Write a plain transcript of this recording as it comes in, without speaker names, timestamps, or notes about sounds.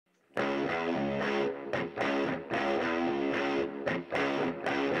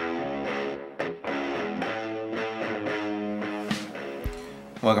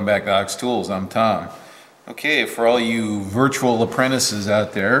Welcome back to Ox Tools. I'm Tom. Okay, for all you virtual apprentices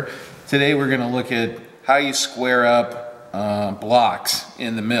out there, today we're going to look at how you square up blocks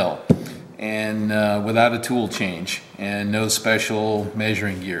in the mill and without a tool change and no special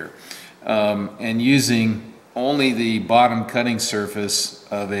measuring gear, and using only the bottom cutting surface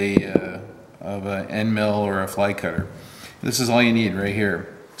of an end mill or a fly cutter. This is all you need right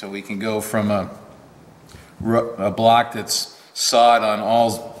here. So we can go from a block that's sawed on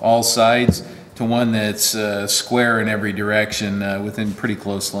all sides to one that's square in every direction within pretty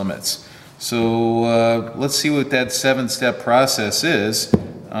close limits. So let's see what that 7-step process is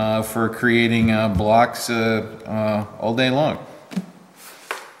for creating blocks all day long.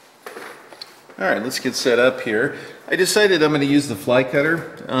 Alright, let's get set up here. I decided I'm going to use the fly cutter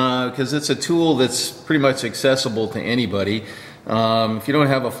because it's a tool that's pretty much accessible to anybody. If you don't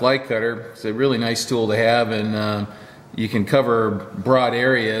have a fly cutter, it's a really nice tool to have, and you can cover broad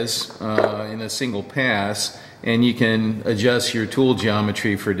areas in a single pass, and you can adjust your tool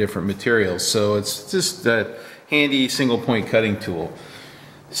geometry for different materials. So it's just a handy single point cutting tool.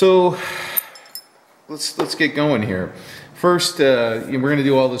 So let's get going here. First, we're going to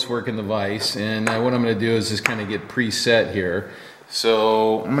do all this work in the vise, and what I'm going to do is just kind of get preset here.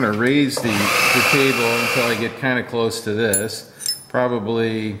 So I'm going to raise the table until I get kind of close to this.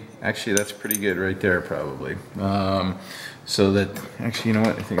 Probably, actually that's pretty good right there probably. So that, actually, you know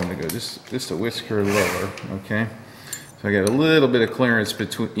what, I think I'm going to go just a whisker lower, okay? So I got a little bit of clearance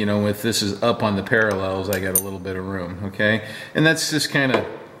between, you know, if this is up on the parallels, I got a little bit of room, okay? And that's just kind of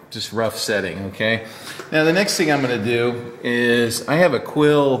just rough setting, okay? Now the next thing I'm going to do is, I have a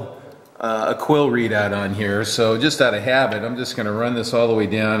quill readout on here, so just out of habit, I'm just going to run this all the way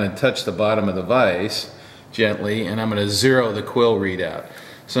down and touch the bottom of the vise gently, and I'm going to zero the quill readout.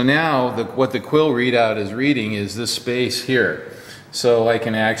 So now what the quill readout is reading is this space here. So I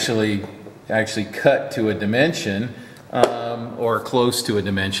can actually cut to a dimension or close to a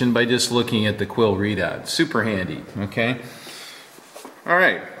dimension by just looking at the quill readout. Super handy, okay?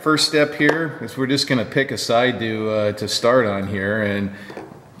 Alright, first step here is we're just going to pick a side to start on here, and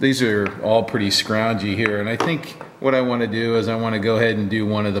these are all pretty scroungy here, and I think what I want to do is I want to go ahead and do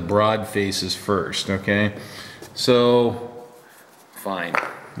one of the broad faces first, okay? So, fine.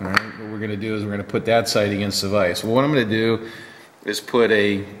 Alright, what we're going to do is we're going to put that side against the vise. Well, what I'm going to do is put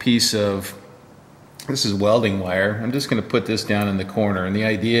a piece of, this is welding wire, I'm just going to put this down in the corner, and the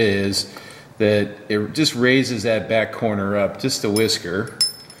idea is that it just raises that back corner up just a whisker,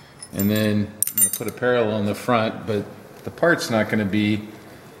 and then I'm going to put a parallel in the front, but the part's not going to be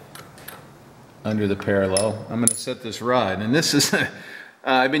under the parallel. I'm going to set this rod, and this is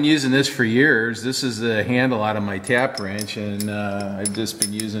I've been using this for years. This is the handle out of my tap wrench, and I've just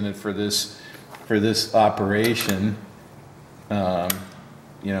been using it for this operation, you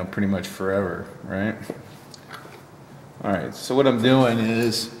know, pretty much forever, right? All right, so what I'm doing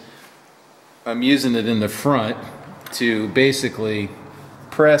is I'm using it in the front to basically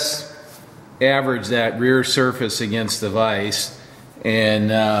average that rear surface against the vise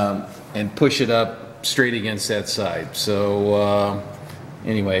and push it up straight against that side. So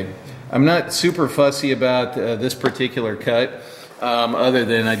anyway, I'm not super fussy about this particular cut, other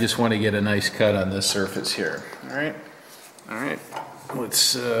than I just want to get a nice cut on this surface here. All right,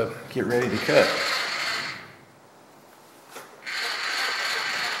 let's get ready to cut.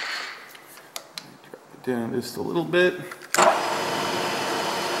 Drop it down just a little bit.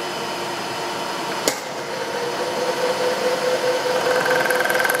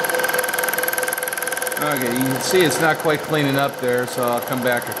 Okay, you can see it's not quite cleaning up there, so I'll come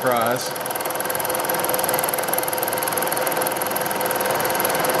back across.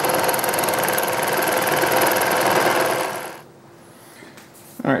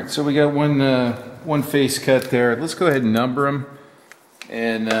 Alright, so we got one face cut there. Let's go ahead and number them,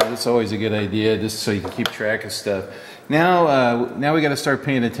 and that's always a good idea, just so you can keep track of stuff. Now we got to start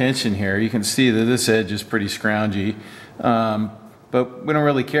paying attention here. You can see that this edge is pretty scroungy. But we don't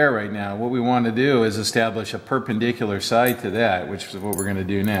really care right now. What we want to do is establish a perpendicular side to that, which is what we're going to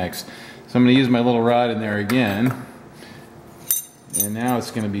do next. So I'm going to use my little rod in there again. And now it's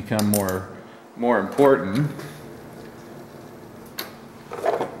going to become more important.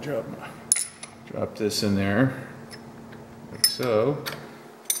 Drop this in there, like so.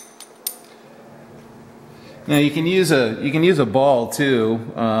 Now you can use a ball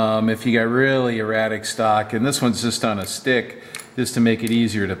too if you got really erratic stock, and this one's just on a stick, just to make it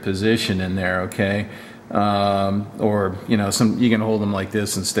easier to position in there, okay? Or, you know, you can hold them like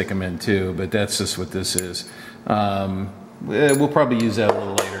this and stick them in too, but that's just what this is. We'll probably use that a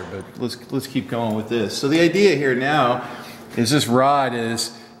little later, but let's keep going with this. So the idea here now is this rod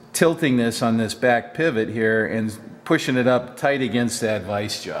is tilting this on this back pivot here and pushing it up tight against that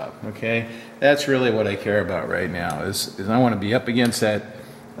vise job. Okay, that's really what I care about right now. Is I want to be up against that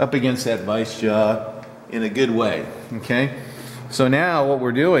vise job in a good way. Okay. So now what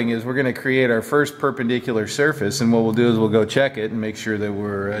we're doing is we're going to create our first perpendicular surface, and what we'll do is we'll go check it and make sure that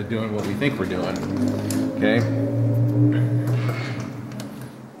we're doing what we think we're doing. Okay?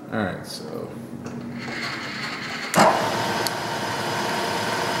 Alright, so...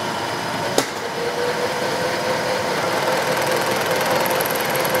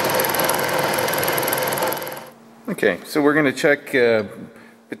 Okay, so we're going to check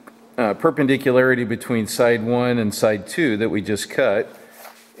perpendicularity between side 1 and side 2 that we just cut,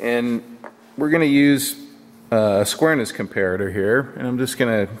 and we're going to use a squareness comparator here, and I'm just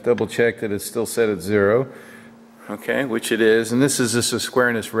going to double check that it's still set at 0, okay, which it is, and this is just a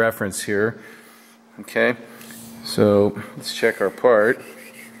squareness reference here. Okay, so let's check our part,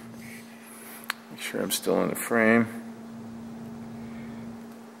 make sure I'm still in the frame.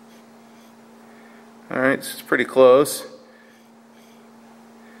 Alright, so it's pretty close.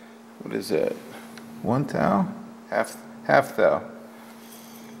 What is that? 1 thou? Half thou.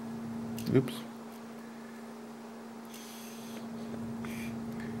 Oops.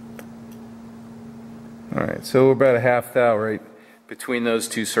 Alright, so we're about a half thou right between those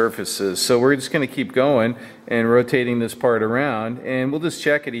two surfaces. So we're just going to keep going and rotating this part around, and we'll just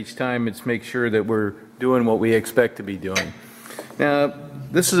check it each time and make sure that we're doing what we expect to be doing. Now,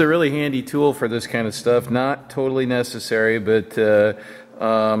 this is a really handy tool for this kind of stuff. Not totally necessary, but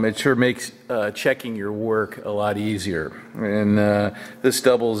it sure makes checking your work a lot easier. And this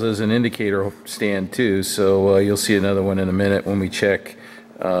doubles as an indicator stand too, so you'll see another one in a minute when we check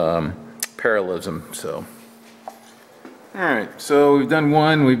parallelism. So, alright, so we've done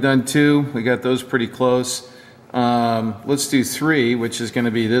 1, we've done 2, we got those pretty close. Let's do 3, which is going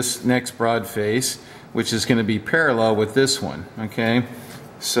to be this next broad face, which is going to be parallel with this one. Okay,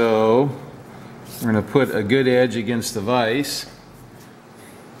 so we're going to put a good edge against the vise.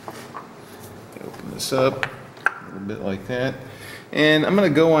 Open this up a little bit like that, and I'm going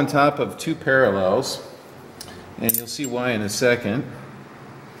to go on top of 2 parallels, and you'll see why in a second.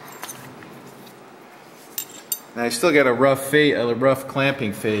 Now I still got a rough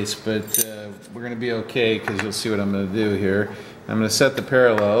clamping face, but we're going to be okay because you'll see what I'm going to do here. I'm going to set the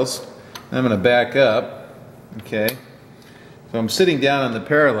parallels, and I'm going to back up. Okay, so I'm sitting down on the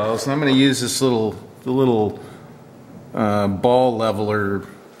parallels, and I'm going to use this little ball leveler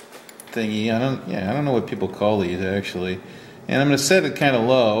thingy. I don't know what people call these actually, and I'm going to set it kind of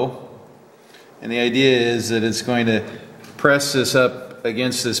low, and the idea is that it's going to press this up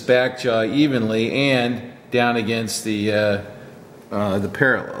against this back jaw evenly and down against the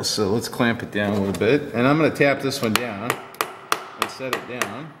parallels. So let's clamp it down a little bit, and I'm going to tap this one down and set it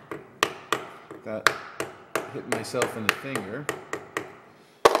down without hitting myself in the finger.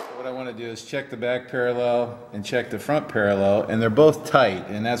 So what I want to do is check the back parallel and check the front parallel, and they're both tight,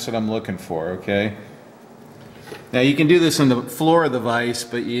 and that's what I'm looking for. Okay. Now you can do this on the floor of the vise,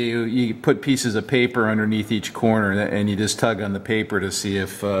 but you put pieces of paper underneath each corner, and you just tug on the paper to see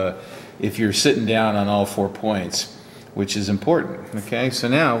if you're sitting down on all 4 points, which is important. Okay, so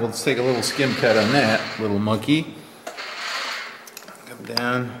now let's take a little skim cut on that little monkey. Come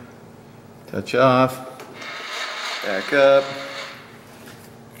down, touch off, back up,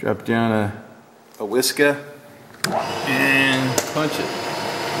 drop down a whisker, and punch it.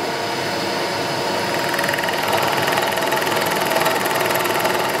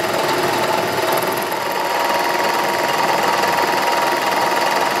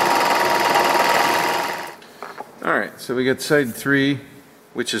 Alright, so we got side 3,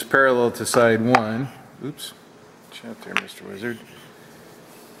 which is parallel to side 1. Oops, watch out there, Mr. Wizard.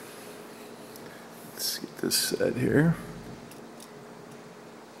 Let's get this set here.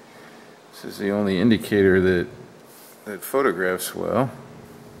 This is the only indicator that photographs well.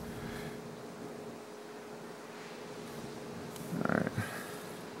 Alright.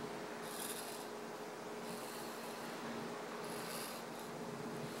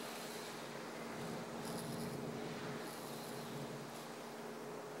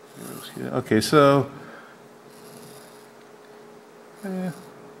 Okay, so I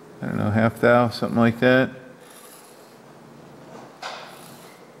don't know, half thou, something like that.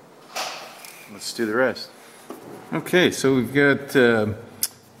 Let's do the rest. Okay, so we've got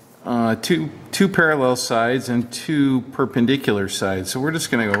two parallel sides and 2 perpendicular sides. So we're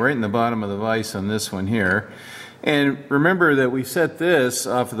just going to go right in the bottom of the vise on this one here. And remember that we set this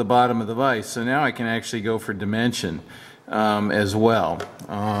off of the bottom of the vise, so now I can actually go for dimension as well.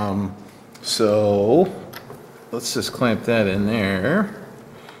 So let's just clamp that in there.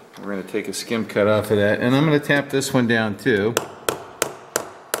 We're going to take a skim cut off of that, and I'm going to tap this one down too.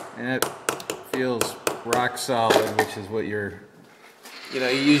 And it feels rock solid, which is what you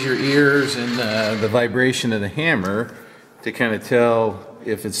use your ears and the vibration of the hammer to kind of tell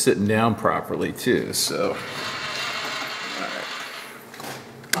if it's sitting down properly too. So, all right.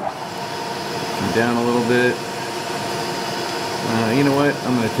 Come down a little bit. You know what?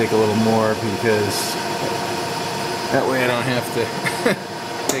 I'm going to take a little more because that way I don't have to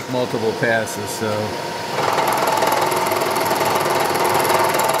take multiple passes. So.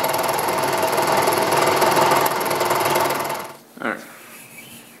 Alright.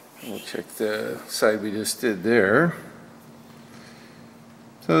 We'll check the side we just did there.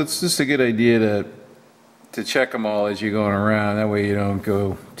 So it's just a good idea to check them all as you're going around. That way you don't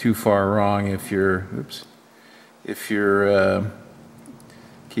go too far wrong if you're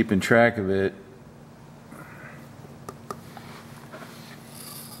keeping track of it.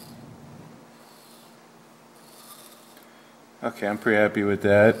 Okay, I'm pretty happy with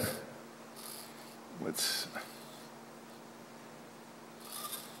that. It's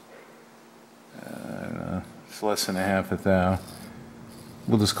less than a half a thou.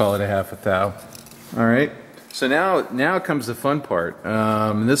 We'll just call it a half a thou. All right. So now comes the fun part.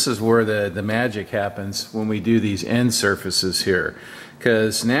 This is where the magic happens when we do these end surfaces here,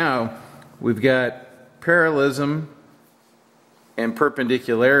 because now we've got parallelism and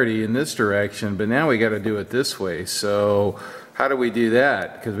perpendicularity in this direction, but now we got to do it this way. So how do we do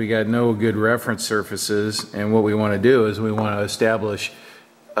that? Because we got no good reference surfaces, and what we want to do is we want to establish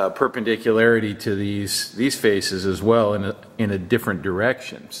perpendicularity to these faces as well in a different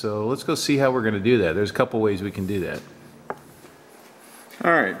direction. So let's go see how we're going to do that. There's a couple ways we can do that.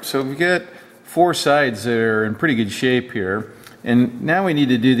 Alright, so we've got four sides that are in pretty good shape here, and now we need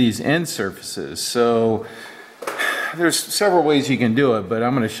to do these end surfaces. So there's several ways you can do it, but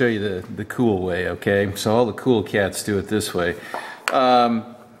I'm going to show you the cool way, okay? So all the cool cats do it this way.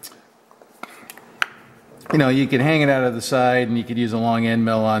 You know, you can hang it out of the side and you could use a long end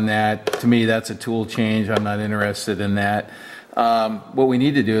mill on that. To me, that's a tool change. I'm not interested in that. What we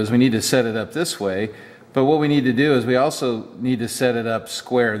need to do is we need to set it up this way, but what we need to do is we also need to set it up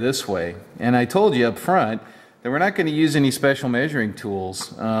square this way. And I told you up front that we're not going to use any special measuring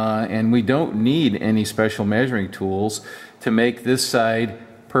tools, and we don't need any special measuring tools to make this side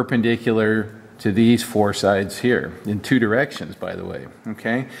perpendicular to these four sides here, in two directions, by the way,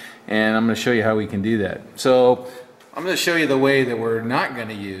 okay? And I'm going to show you how we can do that. So I'm going to show you the way that we're not going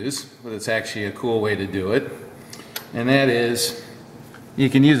to use, but it's actually a cool way to do it, and that is you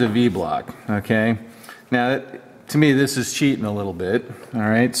can use a V-block, okay? Now, to me, this is cheating a little bit, all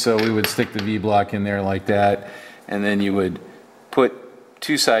right? So we would stick the V-block in there like that, and then you would put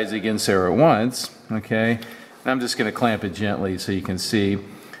two sides against there at once, okay? And I'm just going to clamp it gently so you can see.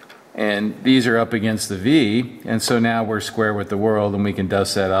 And these are up against the V, and so now we're square with the world, and we can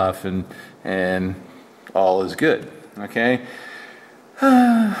dust that off, and all is good, okay?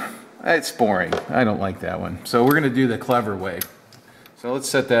 It's boring. I don't like that one. So we're going to do the clever way. So let's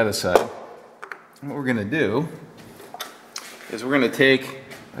set that aside. What we're going to do is we're going to take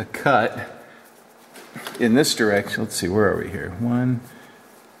a cut in this direction. Let's see, where are we here?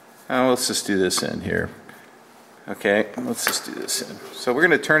 Let's just do this end here. Okay, let's just do this in. So we're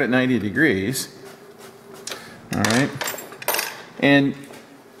going to turn it 90 degrees. All right. And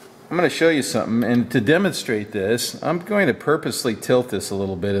I'm going to show you something. And to demonstrate this, I'm going to purposely tilt this a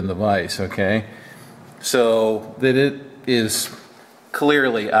little bit in the vise, okay? So that it is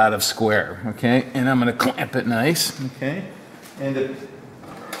clearly out of square, okay? And I'm going to clamp it nice, okay? And to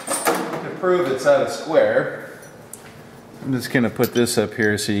prove it's out of square, I'm just going to put this up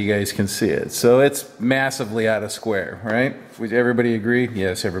here so you guys can see it. So it's massively out of square, right? Would everybody agree?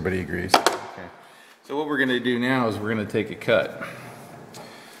 Yes, everybody agrees. Okay. So what we're going to do now is we're going to take a cut.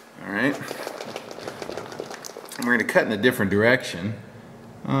 All right. And we're going to cut in a different direction.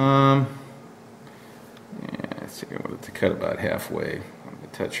 Yeah, I think I wanted to cut about halfway. I'm going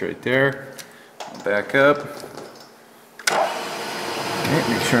to touch right there. I'll back up. Okay,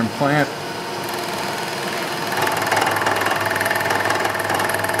 make sure I'm clamped.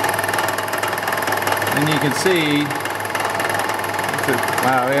 And you can see,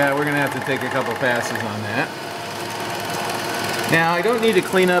 wow, yeah, we're going to have to take a couple passes on that. Now, I don't need to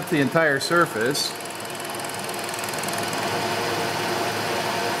clean up the entire surface.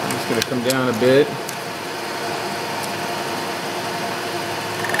 I'm just going to come down a bit.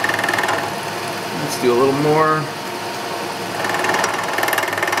 Let's do a little more.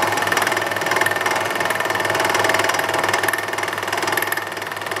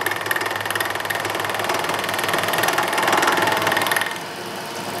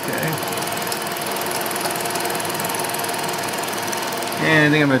 And I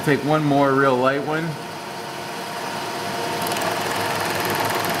think I'm going to take one more real light one.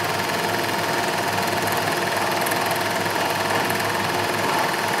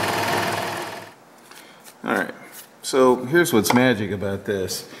 Alright, so here's what's magic about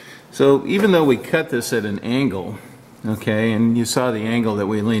this. So even though we cut this at an angle, okay, and you saw the angle that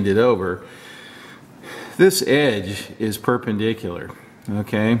we leaned it over, this edge is perpendicular,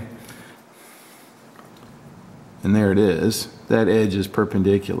 okay? And there it is. That edge is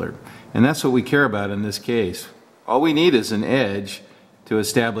perpendicular. And that's what we care about in this case. All we need is an edge to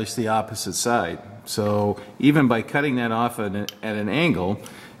establish the opposite side. So even by cutting that off at an angle,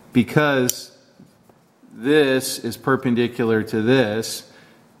 because this is perpendicular to this,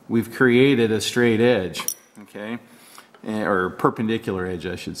 we've created a straight edge, okay? Or perpendicular edge,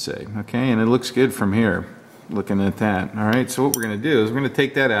 I should say, okay? And it looks good from here, looking at that. All right, so what we're going to do is we're going to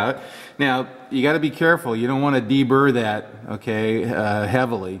take that out. Now, you got to be careful. You don't want to deburr that, okay,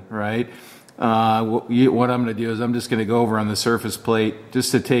 heavily, right? What I'm going to do is I'm just going to go over on the surface plate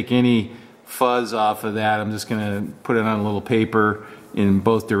just to take any fuzz off of that. I'm just going to put it on a little paper in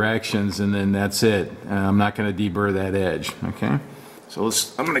both directions, and then that's it. I'm not going to deburr that edge, okay? So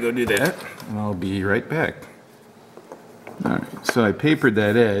I'm going to go do that, and I'll be right back. All right, so I papered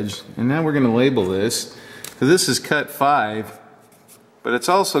that edge, and now we're going to label this, because this is cut 5, but it's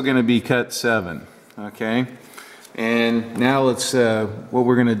also going to be cut 7, okay? And now let's, what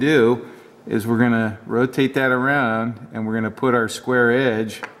we're going to do is we're going to rotate that around, and we're going to put our square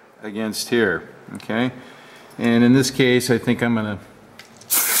edge against here, okay? And in this case, I think I'm going to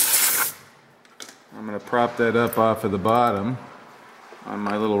prop that up off of the bottom on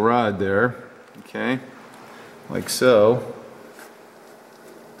my little rod there, okay, like so.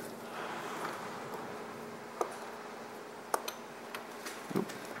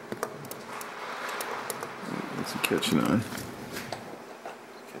 What's it catching on?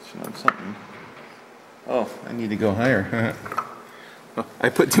 Catching on something. Oh, I need to go higher. I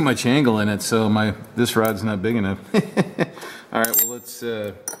put too much angle in it, so this rod's not big enough. All right, well let's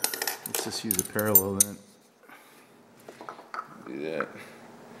just use a parallel then. Do that.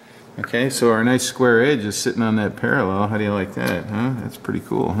 Okay, so our nice square edge is sitting on that parallel. How do you like that, huh? That's pretty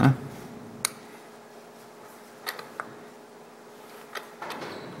cool, huh?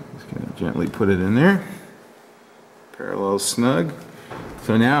 Just gonna gently put it in there. Parallel snug.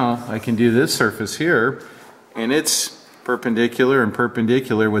 So now I can do this surface here, and it's perpendicular and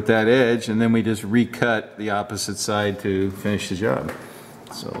perpendicular with that edge, and then we just recut the opposite side to finish the job.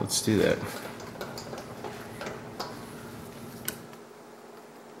 So let's do that.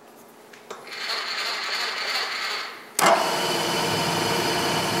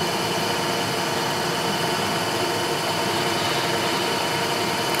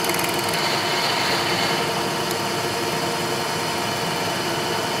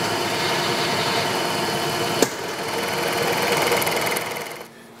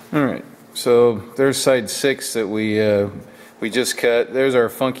 All right, so there's side 6 that we just cut. There's our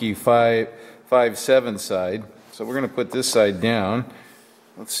funky 5/7 side. So we're going to put this side down.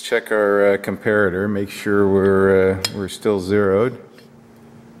 Let's check our comparator, make sure we're still zeroed.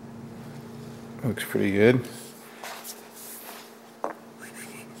 Looks pretty good.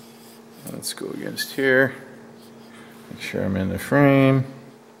 Let's go against here. Make sure I'm in the frame.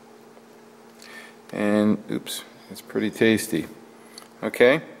 And oops, it's pretty tasty.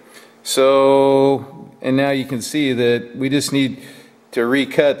 Okay. So, and now you can see that we just need to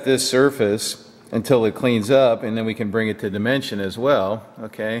recut this surface until it cleans up, and then we can bring it to dimension as well.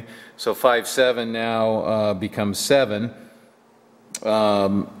 Okay, so 5/7 now becomes 7,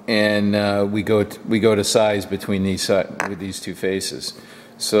 and we go to size between with these two faces.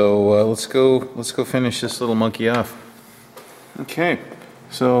 So let's go finish this little monkey off. Okay,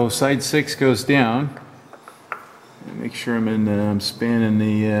 so side 6 goes down. Make sure I'm spanning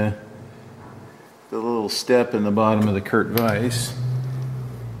the little step in the bottom of the Kurt Vise.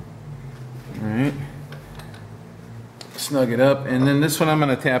 All right, snug it up, and then this one I'm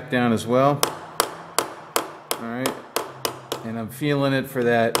going to tap down as well. All right, and I'm feeling it for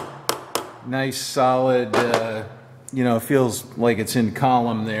that nice solid, you know, it feels like it's in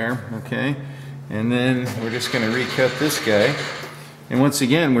column there. Okay, and then we're just going to recut this guy, and once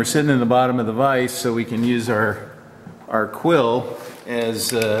again we're sitting in the bottom of the vise, so we can use our quill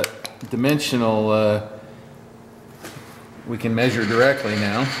as dimensional. We can measure directly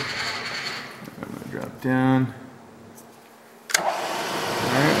now. I'm going to drop down.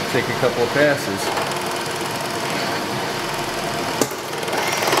 Alright, I'll take a couple of passes.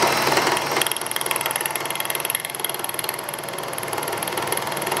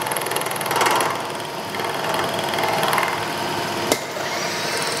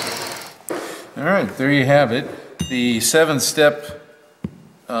 All right, there you have it. The 7-step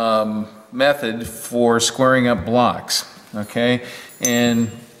method for squaring up blocks. Okay, and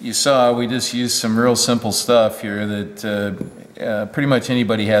you saw we just used some real simple stuff here that pretty much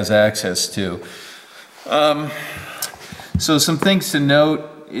anybody has access to. So some things to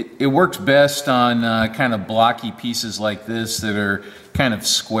note. It works best on kind of blocky pieces like this that are kind of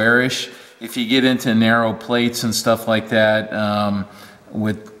squarish. If you get into narrow plates and stuff like that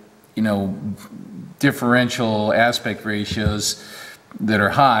with, you know, differential aspect ratios that are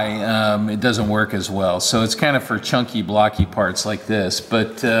high, it doesn't work as well. So it's kind of for chunky, blocky parts like this.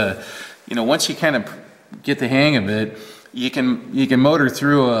 But you know, once you kind of get the hang of it, you can motor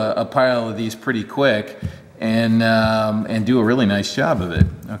through a pile of these pretty quick and do a really nice job of it.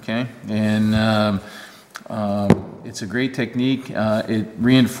 Okay, and it's a great technique. It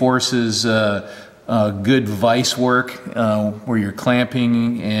reinforces good vise work where you're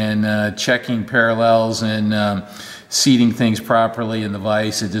clamping and checking parallels and seating things properly in the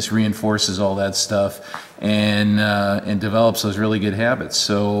vise. It just reinforces all that stuff and develops those really good habits.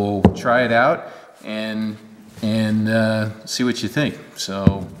 So try it out and see what you think.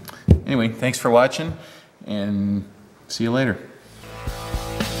 So anyway, thanks for watching and see you later.